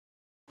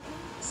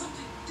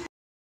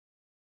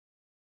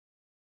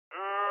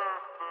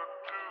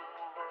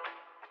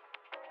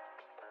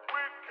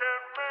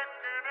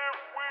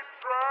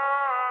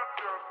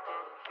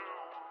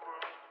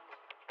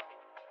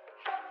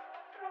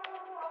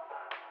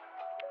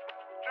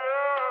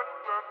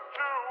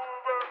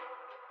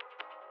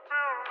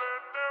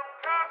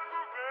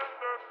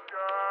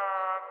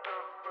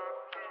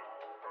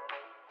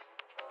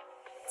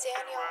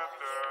Daniel,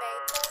 you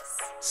made this?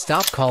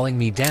 Stop calling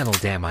me Daniel,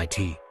 damn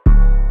it.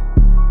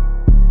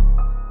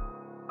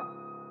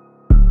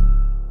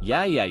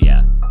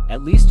 Yeah.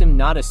 At least I'm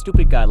not a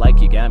stupid guy like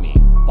Yagami.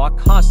 Bought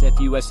cost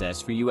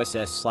FUSS for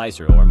USS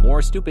Slicer or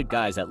more stupid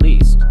guys at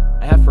least.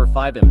 I have for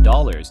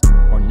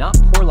 $5 or not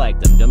poor like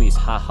them dummies,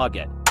 haha,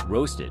 get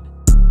roasted.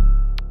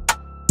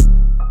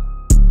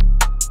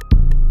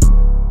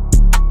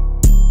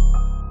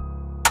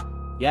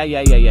 Yeah.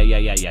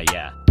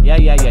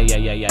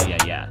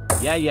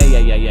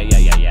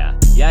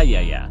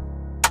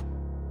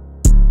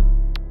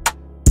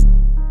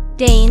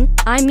 Dane,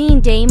 I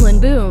mean Damelin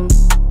Boom.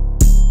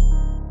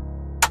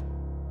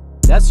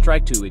 That's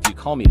strike two if you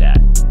call me that.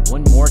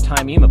 One more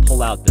time I'ma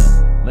pull out the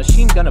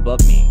machine gun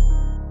above me.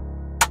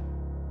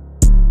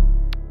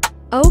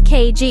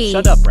 OKG.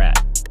 Shut up, rat.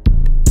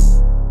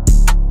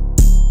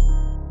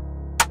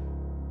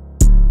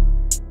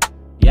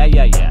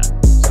 Yeah.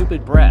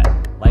 Stupid brat.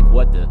 Like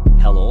what the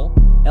hello?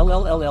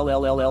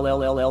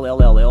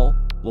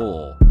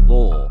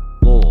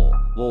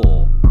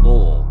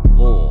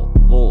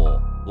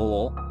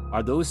 Lol.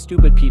 Are those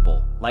stupid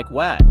people? Like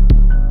what?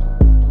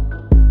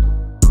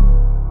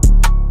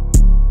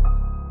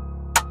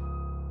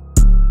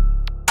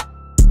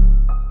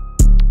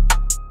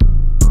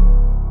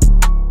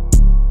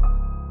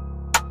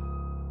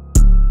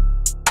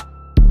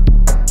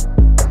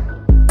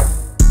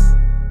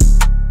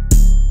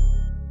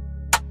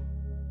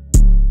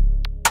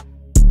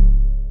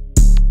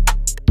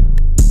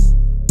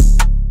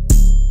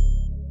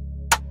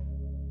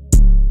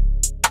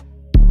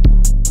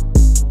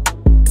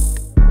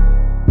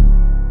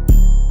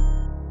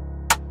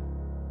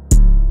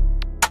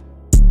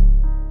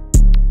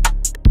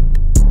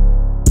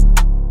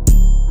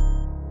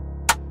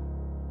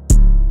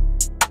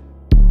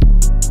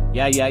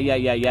 Yeah.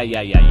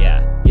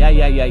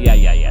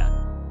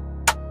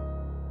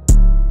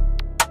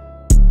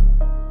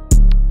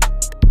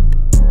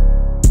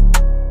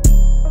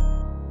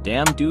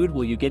 Damn dude,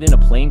 will you get in a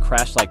plane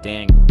crash like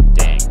dang?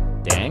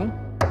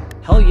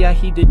 Hell yeah,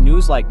 he did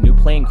news like new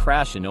plane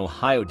crash in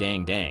Ohio,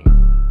 dang. Damn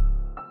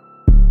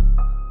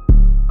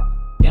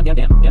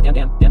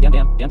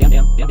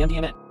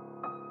it.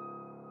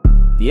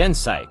 The end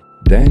site.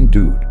 Dang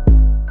dude.